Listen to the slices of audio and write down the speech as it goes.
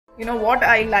what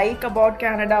I like about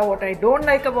Canada, what I don't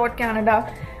like about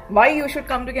Canada, why you should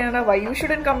come to Canada, why you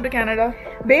shouldn't come to Canada.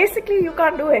 Basically, you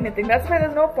can't do anything. That's why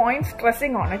there's no point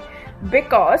stressing on it,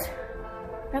 because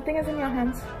nothing is in your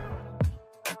hands.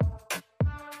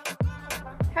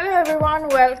 Hello everyone,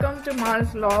 welcome to Mars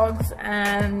Vlogs,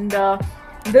 and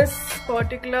this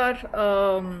particular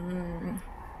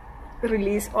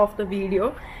release of the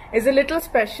video is a little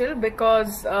special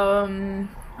because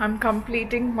I'm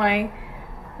completing my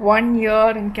 1 year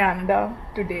in Canada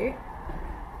today.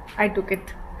 I took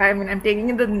it. I'm taking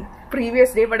it the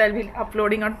previous day, but I'll be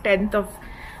uploading on 10th of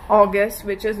August,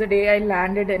 which is the day I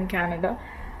landed in Canada.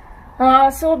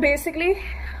 So basically,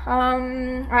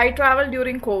 I traveled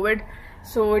during COVID.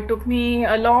 So it took me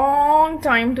a long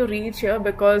time to reach here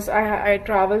because I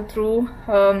traveled through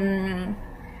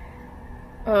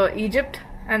Egypt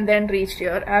and then reached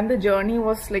here, and the journey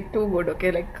was like too good.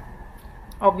 Okay, like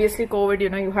obviously COVID,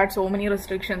 you had so many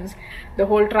restrictions, the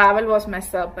whole travel was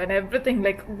messed up and everything,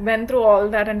 like went through all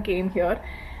that and came here,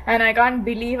 and I can't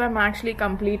believe I'm actually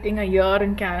completing a year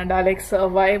in Canada, like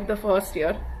survived the first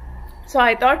year. So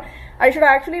I thought I should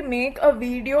actually make a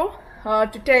video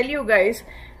to tell you guys,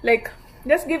 like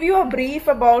just give you a brief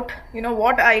about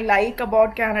what I like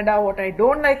about Canada, what I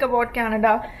don't like about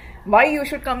Canada, why you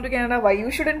should come to Canada, why you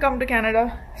shouldn't come to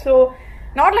Canada. So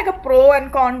not like a pro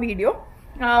and con video,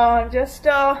 just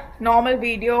a normal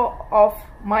video of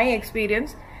my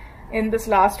experience in this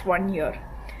last 1 year.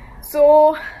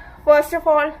 So first of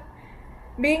all,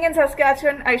 being in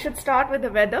Saskatchewan, I should start with the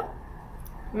weather.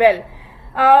 Well,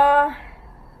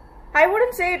 I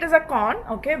wouldn't say it is a con,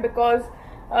 okay, because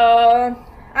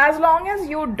as long as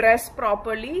you dress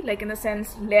properly, like in the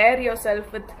sense layer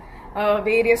yourself with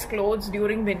various clothes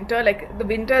during winter, like the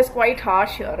winter is quite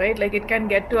harsh here, right? Like it can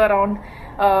get to around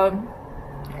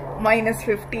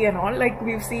 -50 and all, like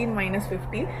we've seen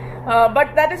 -50,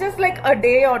 but that is just like a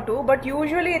day or two, but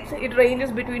usually it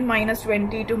ranges between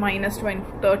 -20 to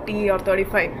 -30 or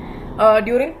 35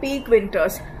 during peak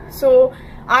winters. So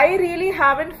I really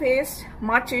haven't faced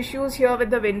much issues here with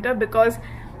the winter because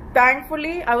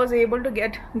thankfully I was able to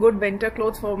get good winter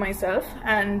clothes for myself,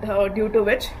 and due to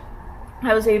which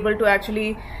I was able to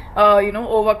actually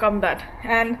overcome that.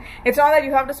 And it's not that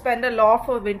you have to spend a lot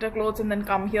for winter clothes and then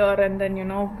come here and then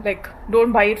like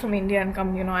don't buy it from India and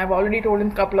come. I've already told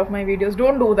in a couple of my videos,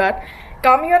 don't do that.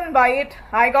 Come here and buy it.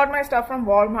 I got my stuff from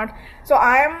Walmart. So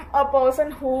I am a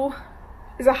person who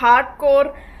is a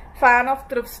hardcore fan of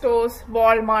thrift stores,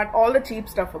 Walmart, all the cheap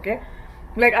stuff, okay?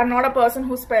 Like I'm not a person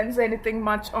who spends anything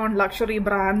much on luxury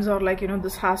brands or like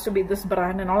this has to be this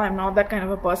brand and all. I'm not that kind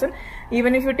of a person.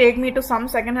 Even if you take me to some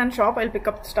second-hand shop, I'll pick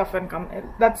up stuff and come.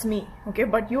 That's me, okay?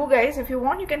 But you guys, if you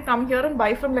want, you can come here and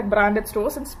buy from like branded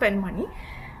stores and spend money,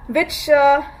 which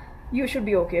you should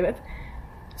be okay with.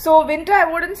 So winter, I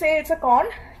wouldn't say it's a con,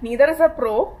 neither is a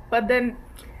pro, but then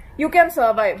you can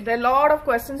survive. There are a lot of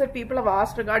questions that people have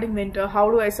asked regarding winter.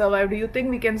 How do I survive? Do you think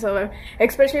we can survive?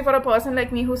 Especially for a person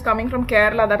like me who's coming from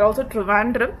Kerala, that also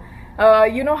Trivandrum.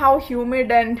 You know how humid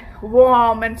and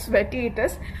warm and sweaty it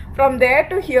is. From there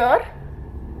to here,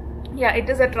 yeah, it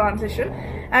is a transition.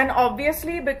 And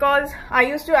obviously because I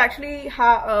used to actually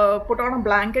put on a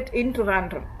blanket in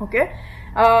Trivandrum, okay?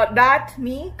 That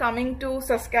me coming to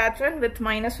Saskatchewan with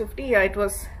 -50, yeah, it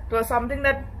was something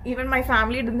that even my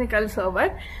family didn't think I'll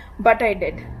survive, but I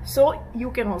did. So you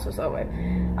can also survive.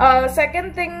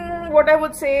 Second thing, what I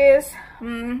would say is,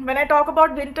 when I talk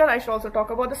about winter, I should also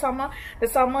talk about the summer. The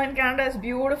summer in Canada is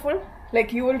beautiful.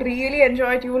 Like you will really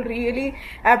enjoy it. You will really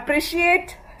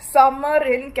appreciate summer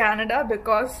in Canada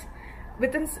because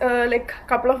within like a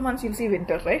couple of months you'll see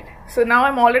winter, right? So now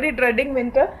I'm already dreading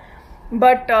winter,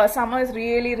 but summer is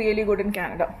really, really good in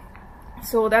Canada.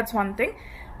 So that's one thing.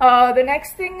 The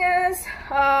next thing is,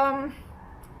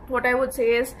 what I would say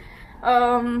is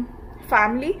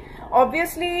family.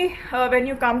 Obviously, when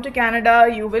you come to Canada,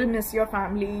 you will miss your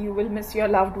family, you will miss your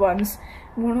loved ones.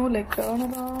 Like turn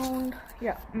around.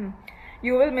 Yeah.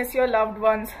 You will miss your loved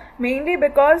ones, mainly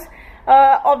because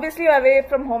obviously you're away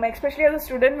from home, especially as a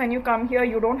student. When you come here,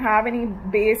 you don't have any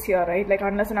base here, right? Like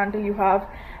unless and until you have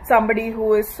somebody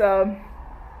who is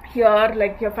here,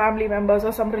 like your family members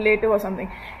or some relative or something.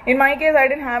 In my case, I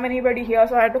didn't have anybody here,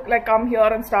 so I had to like come here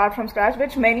and start from scratch,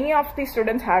 which many of the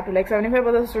students had to. Like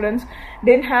 75% of students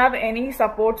didn't have any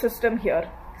support system here.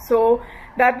 So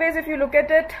that ways, if you look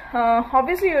at it,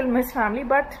 obviously you will miss family,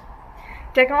 but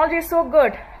technology is so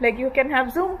good. Like you can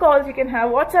have Zoom calls, you can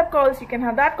have WhatsApp calls, you can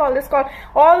have that call, this call,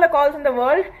 all the calls in the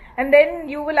world, and then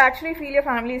you will actually feel your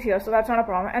family is here, so that's not a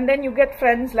problem. And then you get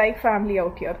friends like family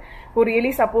out here who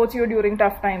really supports you during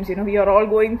tough times. You know, we are all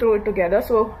going through it together,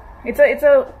 so it's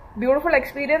a beautiful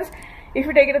experience. if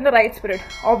you take it in the right spirit.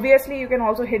 Obviously you can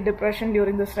also hit depression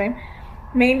during this time,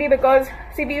 mainly because,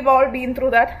 see, we've all been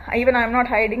through that. Even I'm not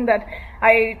hiding that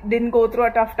I didn't go through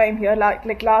a tough time here.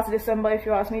 Like last December, if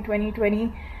you ask me,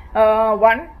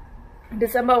 2021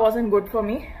 December wasn't good for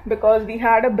me because we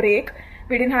had a break.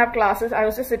 We didn't have classes. I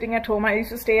was just sitting at home. I used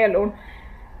to stay alone,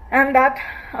 and that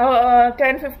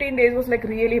 10-15 days was like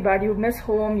really bad. You miss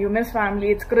home, you miss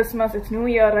family. It's Christmas, it's New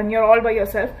Year, and you're all by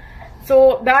yourself.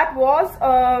 So that was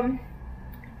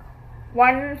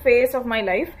one phase of my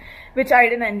life which I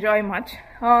didn't enjoy much.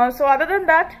 So other than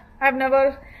that, I've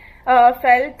never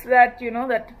felt that, you know,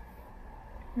 that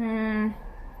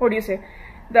what do you say,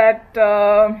 that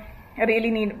I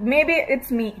really need, maybe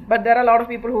it's me, but there are a lot of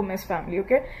people who miss family.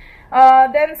 Okay,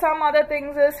 then some other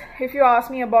things is, if you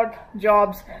ask me about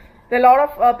jobs, there are a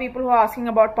lot of people who are asking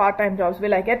about part-time jobs.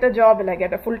 Will I get a job? Will I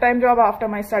get a full-time job after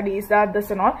my studies? That,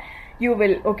 this and all. You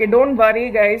will. Okay, don't worry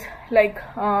guys, like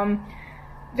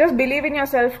just believe in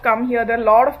yourself. Come here. There are a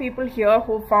lot of people here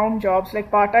who found jobs. Like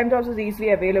part-time jobs is easily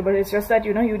available. It's just that,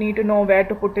 you know, you need to know where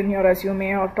to put in your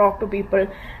resume, or talk to people,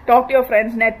 talk to your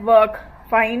friends, network,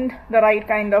 find the right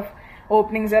kind of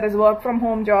openings. There is work from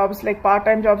home jobs, like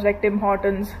part-time jobs like Tim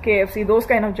Hortons, KFC, those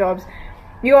kind of jobs.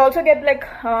 You also get like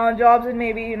jobs in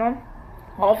maybe, you know,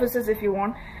 offices if you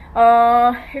want.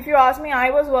 If you ask me,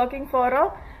 I was working for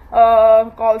a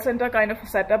call center kind of a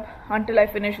setup until I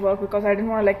finished work, because I didn't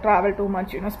want to like travel too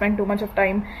much, you know, spend too much of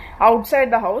time outside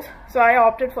the house. So I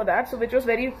opted for that, so which was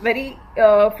very, very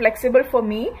flexible for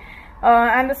me,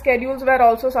 and the schedules were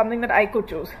also something that I could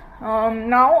choose.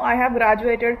 Now I have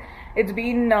graduated. It's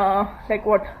been like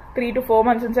what, 3 to 4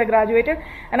 months since I graduated,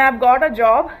 and I've got a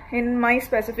job in my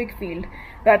specific field,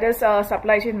 that is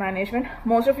supply chain management.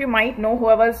 Most of you might know,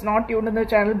 whoever is not tuned in the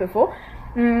channel before,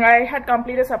 I had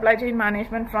completed supply chain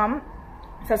management from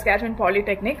Saskatchewan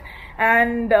Polytechnic,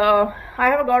 and I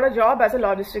have got a job as a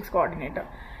logistics coordinator.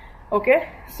 Okay,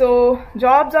 so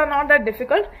jobs are not that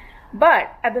difficult,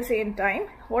 but at the same time,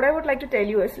 what I would like to tell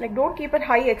you is, like, don't keep a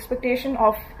high expectation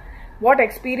of what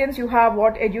experience you have,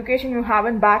 what education you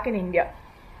have back in India.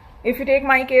 If you take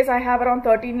my case, I have around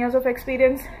 13 years of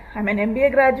experience. I'm an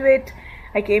MBA graduate.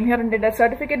 I came here and did a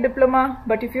certificate diploma,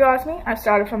 but if you ask me, I've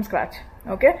started from scratch.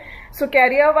 Okay, so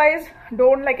career wise,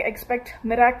 don't like expect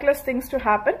miraculous things to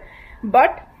happen,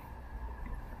 but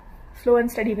slow and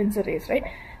steady wins the race, right?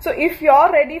 So if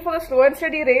you're ready for the slow and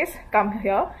steady race, come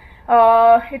here.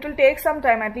 It will take some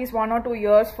time, at least 1 or 2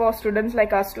 years, for students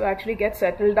like us to actually get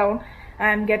settled down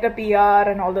and get a PR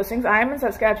and all those things. I am in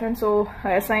Saskatchewan, so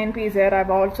SINP is there.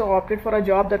 I've also opted for a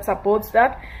job that supports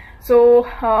that. So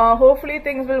hopefully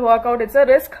things will work out. It's a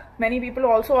risk. Many people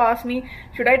also ask me,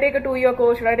 should I take a 2-year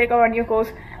course? Should I take a 1-year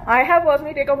course? I have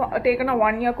personally taken a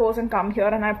 1-year course and come here,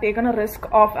 and I've taken a risk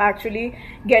of actually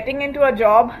getting into a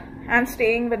job and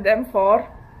staying with them for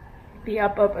PR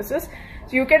purposes.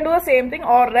 So you can do the same thing,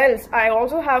 or else I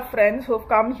also have friends who've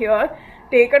come here,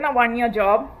 taken a 1-year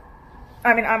job,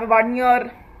 I mean, I'm a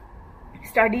 1-year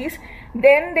studies,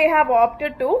 then they have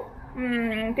opted to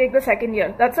take the 2nd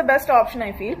year. That's the best option,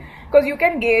 I feel, because you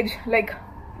can gauge like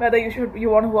whether you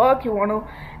want to work, you want to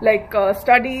like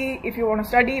study. If you want to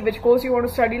study, which course you want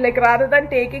to study, like rather than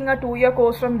taking a 2-year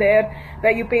course from there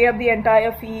where you pay up the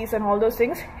entire fees and all those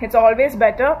things, it's always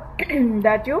better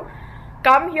that you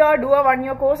come here, do a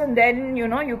 1-year course, and then, you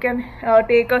know, you can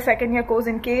take a 2nd year course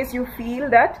in case you feel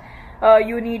that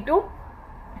you need to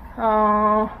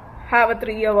have a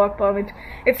 3-year work permit.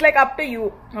 It's like up to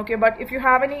you. Okay, but if you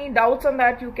have any doubts on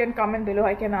that, you can comment below.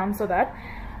 I can answer that.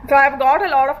 So I've got a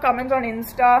lot of comments on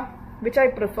Insta, which I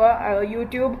prefer.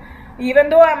 YouTube, even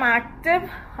though I'm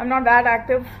active, I'm not that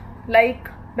active like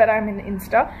that I'm in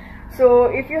Insta. So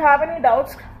if you have any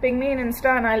doubts, ping me in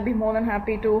Insta and I'll be more than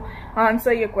happy to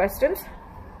answer your questions.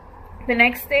 The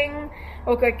next thing,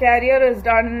 okay, career is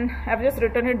done. I've just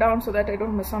written it down so that I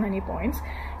don't miss on any points.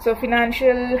 So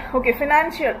financial, okay,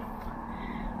 financial.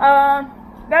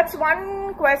 That's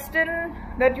one question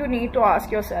that you need to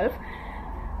ask yourself.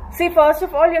 See, first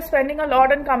of all, you're spending a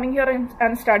lot on coming here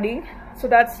and studying. So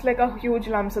that's like a huge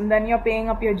lump sum. Then you're paying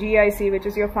up your GIC, which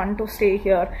is your fund to stay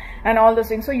here, and all those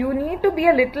things. So you need to be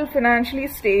a little financially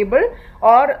stable,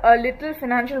 or a little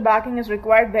financial backing is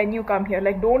required when you come here.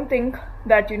 Like, don't think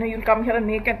that, you know, you'll come here and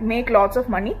make lots of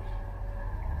money.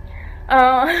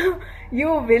 You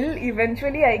will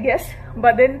eventually, I guess,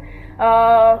 but then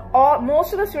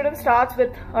most of the students starts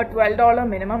with a $12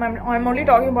 minimum. I'm only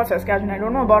talking about Saskatchewan. I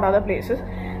don't know about other places,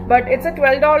 but it's a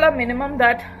 $12 minimum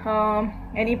that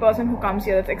any person who comes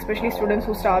here, especially students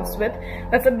who starts with,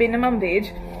 that's a minimum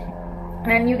wage,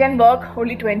 and you can work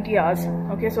only 20 hours.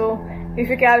 Okay, so if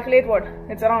you calculate what,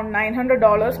 it's around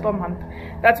 $900 per month.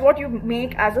 That's what you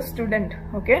make as a student,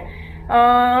 okay?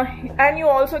 And you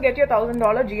also get your $1,000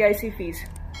 GIC fees.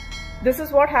 This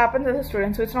is what happens as a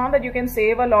student. So it's not that you can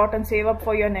save a lot and save up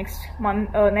for your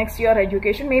next year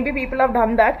education. Maybe people have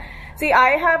done that. See,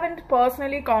 I haven't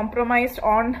personally compromised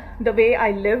on the way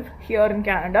I live here in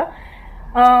Canada.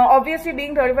 Obviously,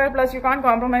 being 35 plus, you can't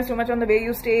compromise too much on the way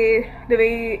you stay, the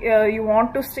way you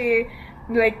want to stay.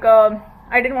 Like,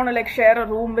 I didn't want to like share a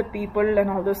room with people and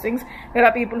all those things. There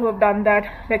are people who have done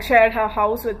that, like shared a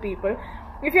house with people.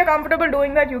 If you're comfortable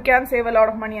doing that, you can save a lot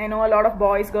of money. I know a lot of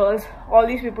boys, girls, all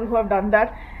these people who have done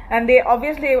that, and they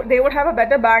obviously they would have a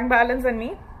better bank balance than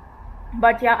me.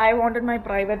 But yeah, I wanted my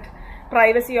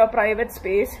privacy or private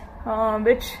space,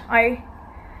 which I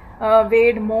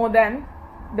weighed more than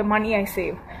the money I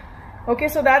save. Okay,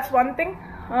 so that's one thing.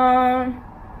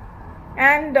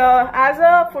 And as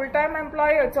a full-time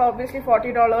employee, it's obviously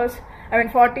 $40 hours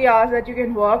that you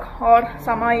can work, or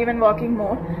some are even working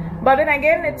more. But then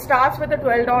again, it starts with a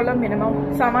 $12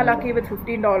 minimum. Some are lucky with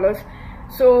 $15.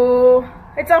 So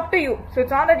it's up to you. So it's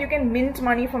not that you can mint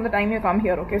money from the time you come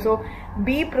here, okay? So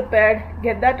be prepared,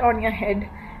 get that on your head,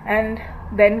 and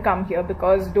then come here.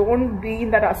 Because don't be in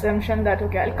that assumption that,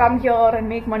 okay, I'll come here and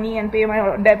make money and pay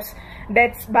my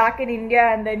debts back in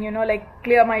India, and then, you know, like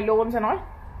clear my loans and all.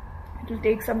 It will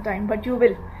take some time, but you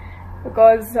will.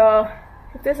 Because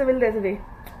if there's a will, there's a way.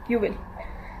 You will.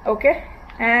 Okay?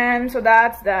 And so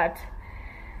that's that.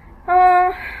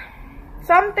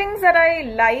 Some things that I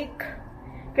like.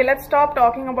 Okay, let's stop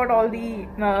talking about all the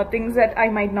things that I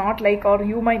might not like or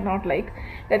you might not like.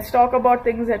 Let's talk about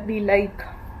things that we like.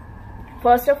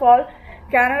 First of all,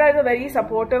 Canada is a very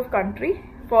supportive country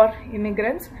for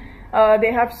immigrants.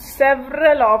 They have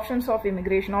several options of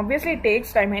immigration. Obviously, it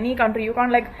takes time. Any country, you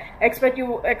can't like expect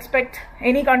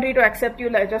any country to accept you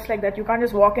like just like that. You can't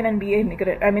just walk in and be an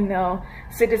immigrant. I mean,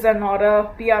 citizen or a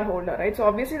PR holder, right? So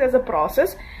obviously, there's a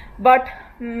process, but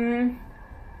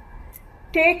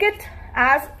take it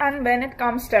as and when it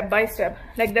comes step by step.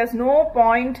 Like, there's no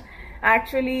point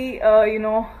actually, you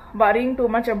know, worrying too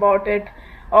much about it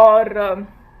or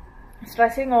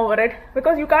stressing over it,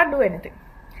 because you can't do anything.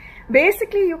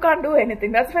 Basically, you can't do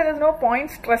anything. That's why there's no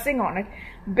point stressing on it,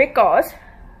 because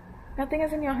nothing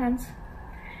is in your hands.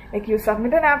 Like, you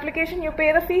submit an application, you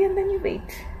pay the fee, and then you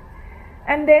wait.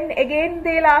 And then again,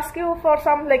 they'll ask you for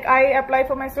some, like, I applied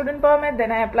for my student permit,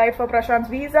 then I applied for Prashant's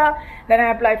visa, then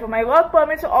I applied for my work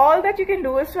permit. So all that you can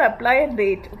do is to apply and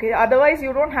wait. Okay, otherwise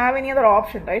you don't have any other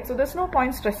option, right? So there's no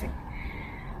point stressing.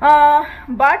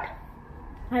 But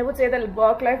I would say that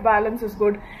work-life balance is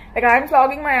good. Like, I'm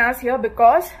slogging my ass here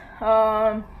because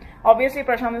obviously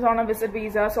Prashant is on a visit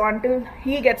visa, so until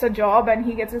he gets a job and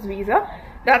he gets his visa,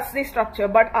 that's the structure.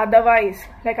 But otherwise,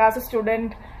 like as a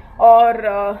student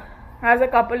or as a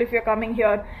couple, if you're coming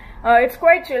here, it's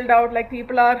quite chilled out. Like,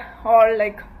 people are all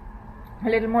like a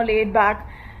little more laid back.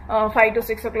 5 to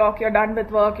 6 o'clock, you're done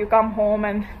with work, you come home,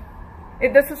 and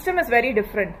the system is very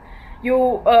different.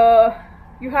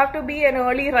 You have to be an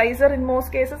early riser in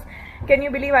most cases. Can you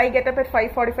believe I get up at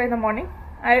 5:45 in the morning?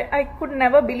 I could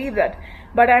never believe that,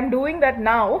 but I'm doing that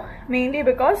now mainly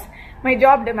because my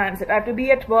job demands it. I have to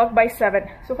be at work by 7,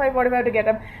 so 5:45 to get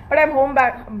up, but I'm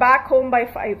back home by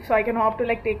 5, so I can opt to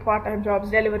like take part-time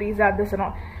jobs, deliveries, this and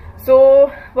all.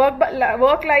 So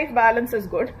work-life balance is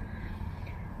good.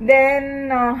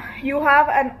 Then you have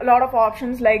a lot of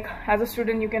options. Like, as a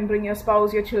student, you can bring your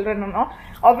spouse, your children, or not.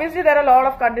 Obviously, there are a lot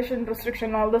of condition,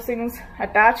 restriction, all those things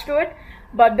attached to it,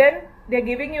 but then they're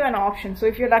giving you an option. So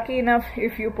if you're lucky enough,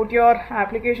 if you put your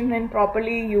application in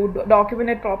properly, you document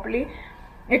it properly,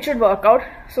 it should work out.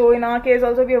 So in our case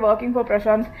also, we are working for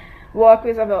Prashant's work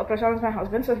visa. Prashant is my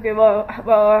husband, so we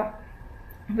were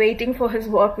waiting for his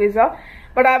work visa.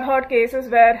 But I've heard cases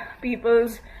where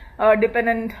people's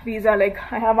dependent visa, like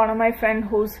I have one of my friend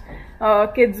whose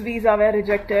kids visa were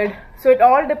rejected. So it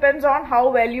all depends on how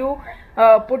well you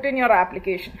put in your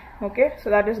application. Okay, so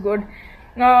that is good.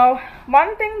 Now,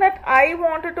 one thing that I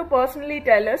wanted to personally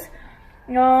tell is,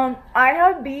 I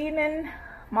have been in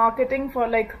marketing for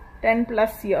like 10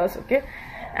 plus years, okay,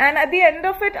 and at the end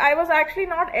of it, I was actually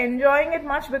not enjoying it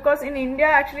much, because in India,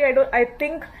 actually, I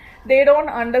think they don't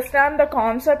understand the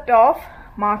concept of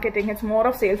marketing. It's more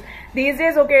of sales these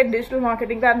days. Okay, digital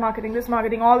marketing, that marketing, this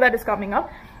marketing, all that is coming up,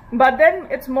 but then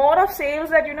it's more of sales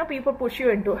that, you know, people push you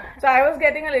into. So I was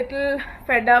getting a little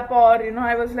fed up, or, you know,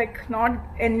 I was like not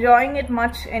enjoying it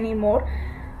much anymore.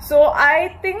 So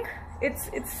I think it's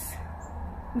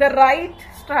the right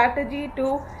strategy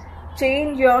to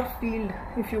change your field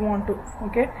if you want to.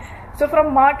 Okay, so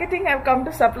from marketing, I've come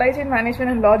to supply chain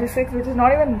management and logistics, which is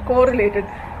not even correlated.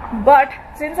 But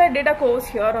since I did a course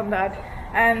here on that,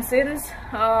 and since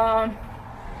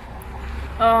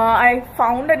I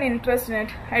found an interest in it.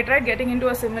 I tried getting into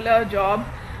a similar job.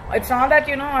 It's not that,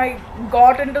 you know, I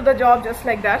got into the job just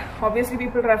like that. Obviously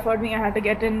people referred me, I had to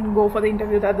get in, go for the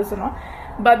interview, that, this and all.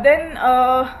 But then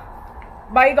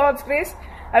by God's grace,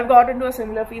 I've got into a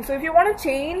similar field. So if you want to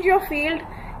change your field,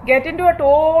 get into a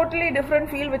totally different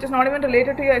field which is not even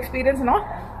related to your experience and all,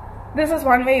 this is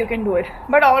one way you can do it.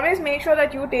 But always make sure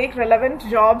that you take relevant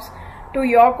jobs to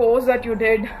your course that you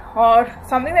did, or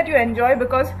something that you enjoy,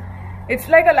 because it's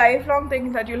like a lifelong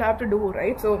thing that you'll have to do,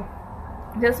 right? So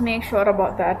just make sure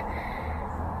about that.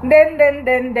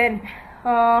 Then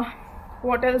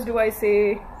what else do I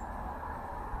say?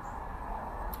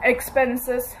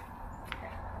 Expenses.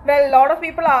 Well, a lot of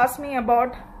people ask me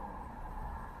about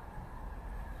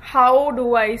how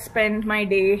do I spend my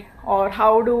day, or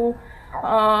how do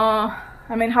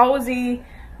how is the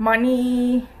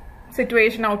money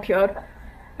situation out here.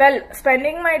 Well,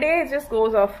 spending my day, it just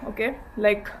goes off, okay?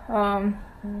 Like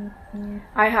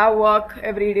I have work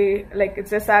every day, like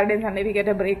it's just Saturday and Sunday we get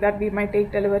a break, that we might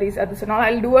take deliveries at this and all.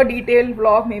 I'll do a detailed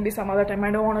vlog maybe some other time.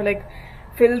 I don't want to like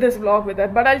fill this vlog with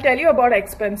that, but I'll tell you about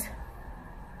expense.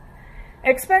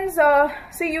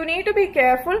 See, you need to be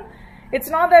careful. It's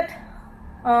not that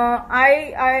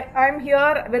I'm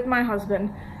here with my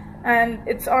husband and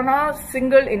it's on a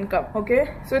single income,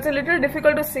 okay? So it's a little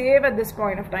difficult to save at this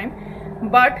point of time,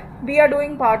 but we are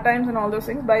doing part-times and all those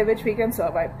things by which we can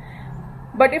survive.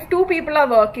 But if two people are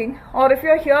working, or if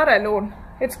you're here alone,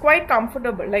 it's quite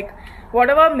comfortable. Like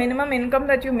whatever minimum income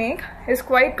that you make is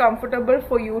quite comfortable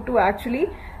for you to actually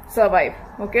survive,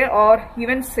 okay? Or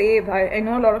even save. I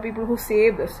know a lot of people who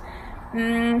save this.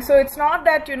 So it's not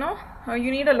that, you know,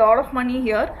 you need a lot of money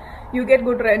here. You get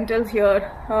good rentals here.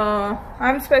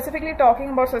 I'm specifically talking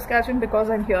about Saskatchewan because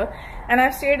I'm here, and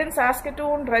I've stayed in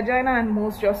Saskatoon, Regina and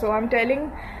Moose Jaw. So I'm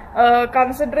telling,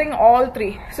 considering all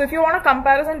three. So if you want a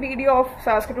comparison video of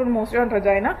Saskatoon, Moose Jaw and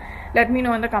Regina, let me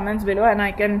know in the comments below and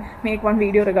I can make one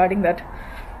video regarding that.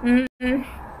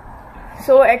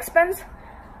 So expense,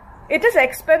 it is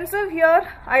expensive here.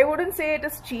 I wouldn't say it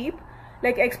is cheap.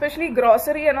 Like especially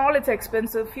grocery and all, it's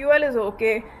expensive. Fuel is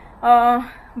okay.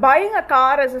 Buying a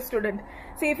car as a student,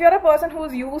 see, if you're a person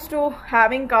who's used to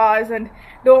having cars and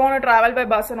don't want to travel by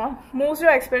bus and all, Moose Jaw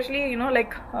especially, you know,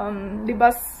 like the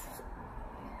bus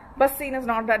scene is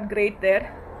not that great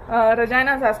there.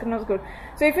 Regina and Saskatoon is good.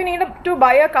 So if you need to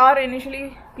buy a car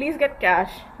initially, please get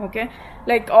cash, okay?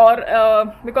 Like,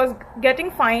 or because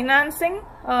getting financing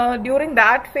during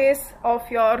that phase of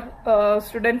your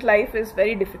student life is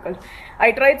very difficult.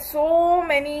 I tried so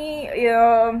many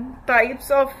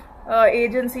types of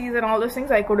agencies and all those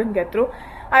things, I couldn't get through.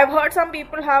 I've heard some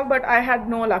people have, but I had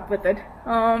no luck with it.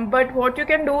 But what you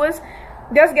can do is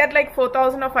just get like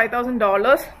 $4,000 or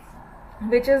 $5,000,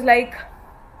 which is like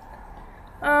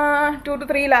 2 to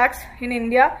 3 lakhs in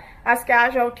India as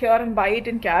cash out here, and buy it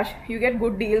in cash. You get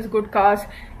good deals, good cars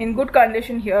in good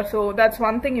condition here. So that's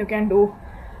one thing you can do.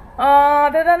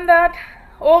 Other than that,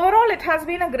 overall it has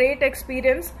been a great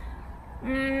experience.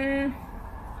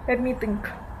 Let me think.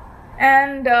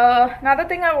 And another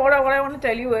thing what I want to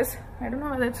tell you is, I don't know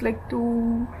whether it's like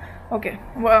too okay.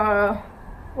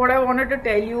 What I wanted to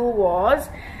tell you was,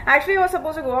 actually I was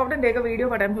supposed to go out and take a video,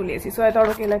 but I'm too lazy. So I thought,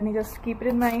 okay, let me just keep it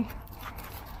in my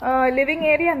living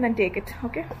area and then take it.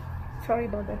 Okay, sorry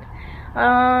about that.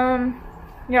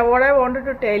 Yeah, what I wanted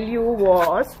to tell you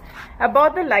was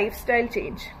about the lifestyle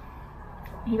change.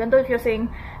 Even though if you're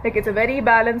saying like it's a very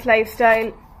balanced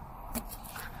lifestyle,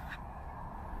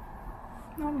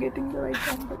 not getting the right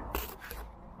number.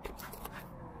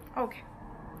 Okay.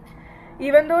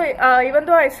 Even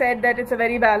though I said that it's a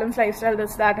very balanced lifestyle,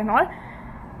 this, that and all,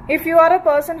 if you are a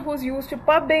person who's used to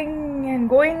pubbing and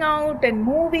going out and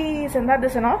movies and that,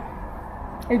 this and all,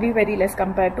 it'll be very less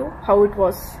compared to how it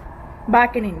was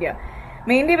back in India.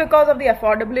 Mainly because of the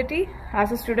affordability.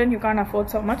 As a student, you can't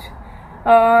afford so much.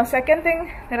 Second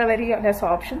thing, there are very less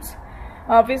options.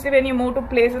 Obviously, when you move to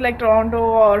places like Toronto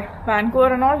or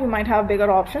Vancouver and all, you might have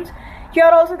bigger options. Here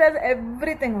also, there's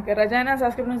everything. Okay, Regina and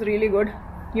Saskatoon is really good.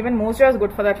 Even Moose Jaw is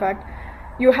good for that fact.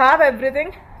 You have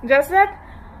everything. Just that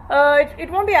it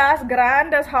won't be as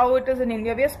grand as how it is in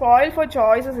India. We are spoiled for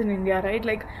choices in India, right?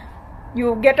 Like,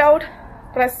 you get out,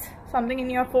 press something in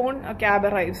your phone, a cab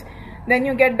arrives. Then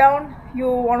you get down, you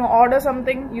want to order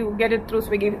something, you get it through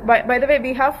Swiggy. By the way,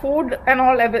 we have food and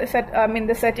all.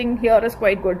 The setting here is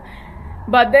quite good.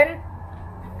 But then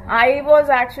I was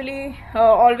actually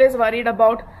always worried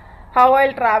about how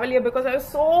I'll travel here, because I was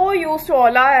so used to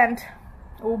Ola and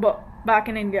Uber back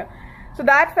in India. So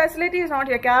that facility is not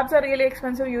here. Cabs are really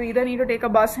expensive. You either need to take a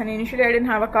bus, and initially I didn't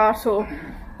have a car, so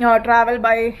travel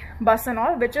by bus and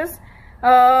all, which is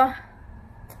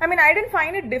I mean, I didn't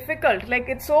find it difficult. Like,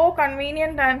 it's so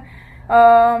convenient, and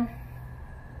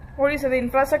what do you say, the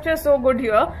infrastructure is so good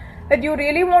here that you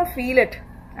really won't feel it.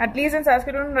 At least in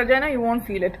Saskatoon and Regina, you won't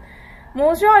feel it.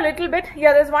 Moose Jaw a little bit.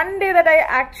 Yeah, there's one day that I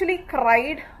actually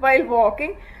cried while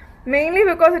walking, mainly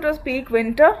because it was peak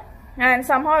winter and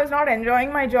somehow I was not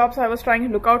enjoying my job, so I was trying to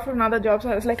look out for another job. So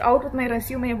I was like out with my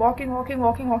resume, walking.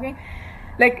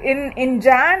 Like in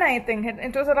Jan, I think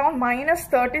it was around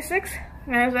 -36,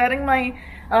 and I was wearing my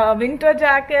winter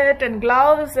jacket and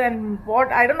gloves and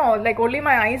what, I don't know, like only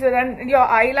my eyes were, and your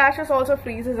eyelashes also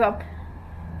freezes up.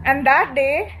 And that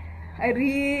day I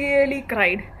really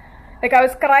cried. Like, I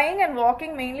was crying and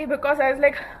walking mainly because I was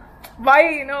like, why,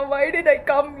 you know, why did I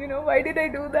come, you know, why did I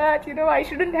do that, you know, I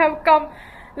shouldn't have come,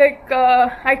 like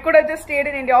I could have just stayed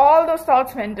in India. All those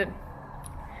thoughts went in.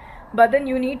 But then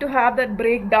you need to have that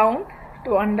breakdown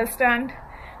to understand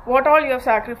what all you have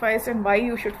sacrificed and why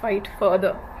you should fight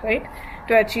further, right,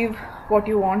 to achieve what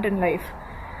you want in life.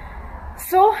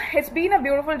 So it's been a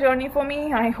beautiful journey for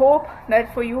me. I hope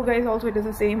that for you guys also it is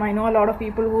the same. I know a lot of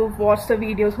people who've watched the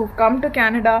videos, who've come to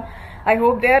Canada. I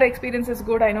hope their experience is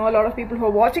good. I know a lot of people who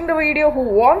are watching the video who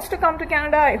wants to come to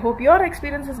Canada. I hope your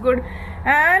experience is good.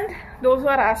 And those who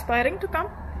are aspiring to come,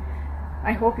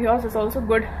 I hope yours is also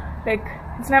good. Like,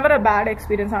 it's never a bad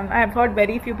experience. I have heard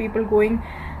very few people going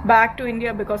back to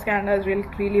India because Canada is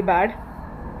really bad.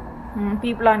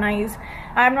 People are nice.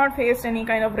 I have not faced any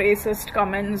kind of racist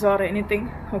comments or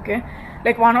anything, okay?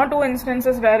 Like 1 or 2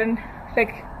 instances wherein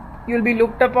like you'll be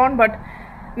looked upon, but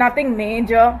nothing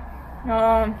major.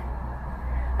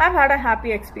 I've had a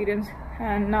happy experience,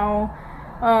 and now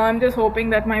I'm just hoping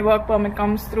that my work permit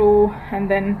comes through,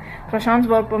 and then Prashant's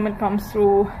work permit comes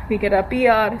through, we get a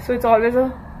PR. So it's always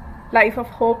a life of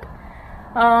hope.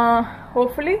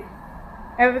 Hopefully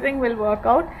everything will work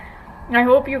out. I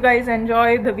hope you guys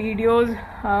enjoy the videos,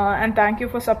 and thank you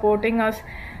for supporting us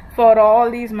for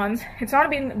all these months. It's not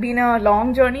been a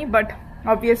long journey, but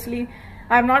obviously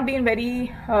I have not been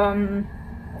very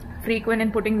frequent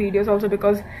in putting videos also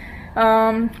because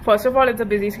first of all, it's a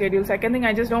busy schedule. Second thing,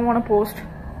 I just don't want to post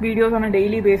videos on a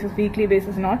daily basis, weekly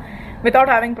basis, not without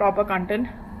having proper content.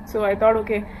 So I thought,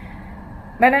 okay,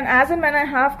 as and when I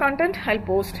have content, I'll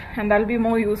post, and that'll be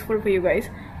more useful for you guys.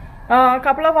 A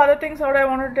couple of other things what I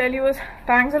wanted to tell you is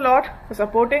thanks a lot for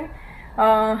supporting.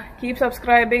 Keep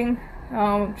subscribing,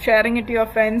 sharing it to your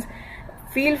friends.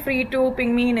 Feel free to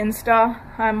ping me in Insta.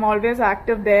 I'm always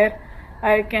active there.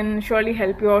 I can surely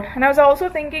help you out. And I was also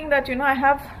thinking that, you know, I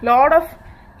have a lot of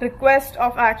requests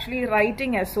of actually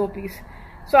writing SOPs.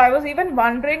 So I was even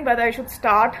wondering whether I should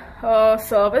start a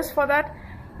service for that.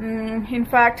 In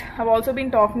fact, I've also been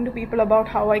talking to people about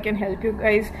how I can help you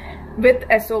guys with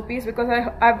SOPs, because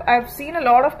I've seen a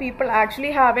lot of people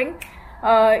actually having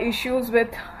issues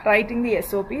with writing the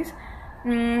SOPs.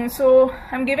 So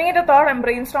I'm giving it a thought. I'm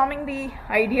brainstorming the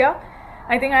idea.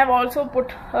 I think I've also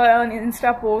put an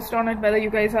Insta post on it whether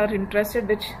you guys are interested,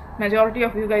 which majority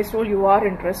of you guys told you are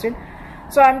interested.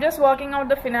 So I'm just working out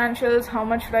the financials. How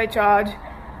much should I charge?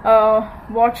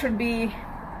 What should be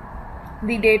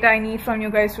the data I need from you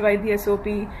guys to write the SOP?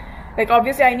 Like,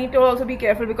 obviously I need to also be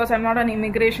careful because I'm not an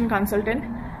immigration consultant,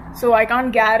 so I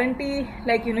can't guarantee,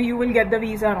 like, you know, you will get the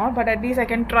visa or not, but at least I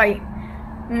can try.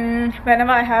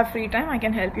 Whenever I have free time, I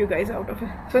can help you guys out of it.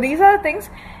 So these are the things.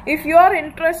 If you are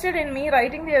interested in me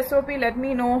writing the SOP, let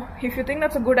me know. If you think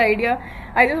that's a good idea,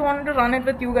 I just wanted to run it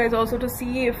with you guys also to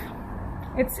see if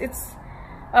it's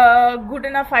a good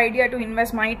enough idea to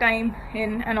invest my time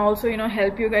in, and also, you know,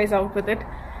 help you guys out with it.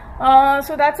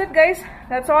 So that's it, guys.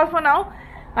 That's all for now.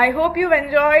 I hope you've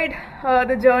enjoyed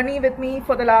the journey with me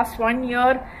for the last 1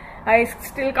 year. I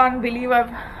still can't believe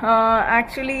I've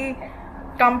actually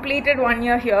completed 1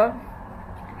 year here.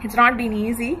 It's not been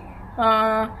easy.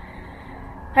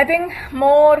 I think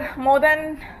more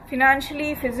than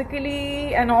financially,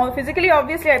 physically and all. Physically,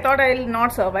 obviously, I thought I'll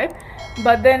not survive,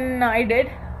 but then I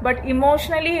did. But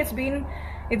emotionally, it's been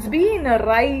a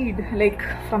ride, like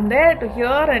from there to here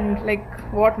and like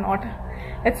whatnot.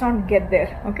 Let's not get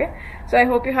there, okay? So I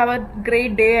hope you have a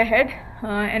great day ahead.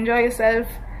 Enjoy yourself.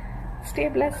 Stay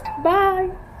blessed. Bye.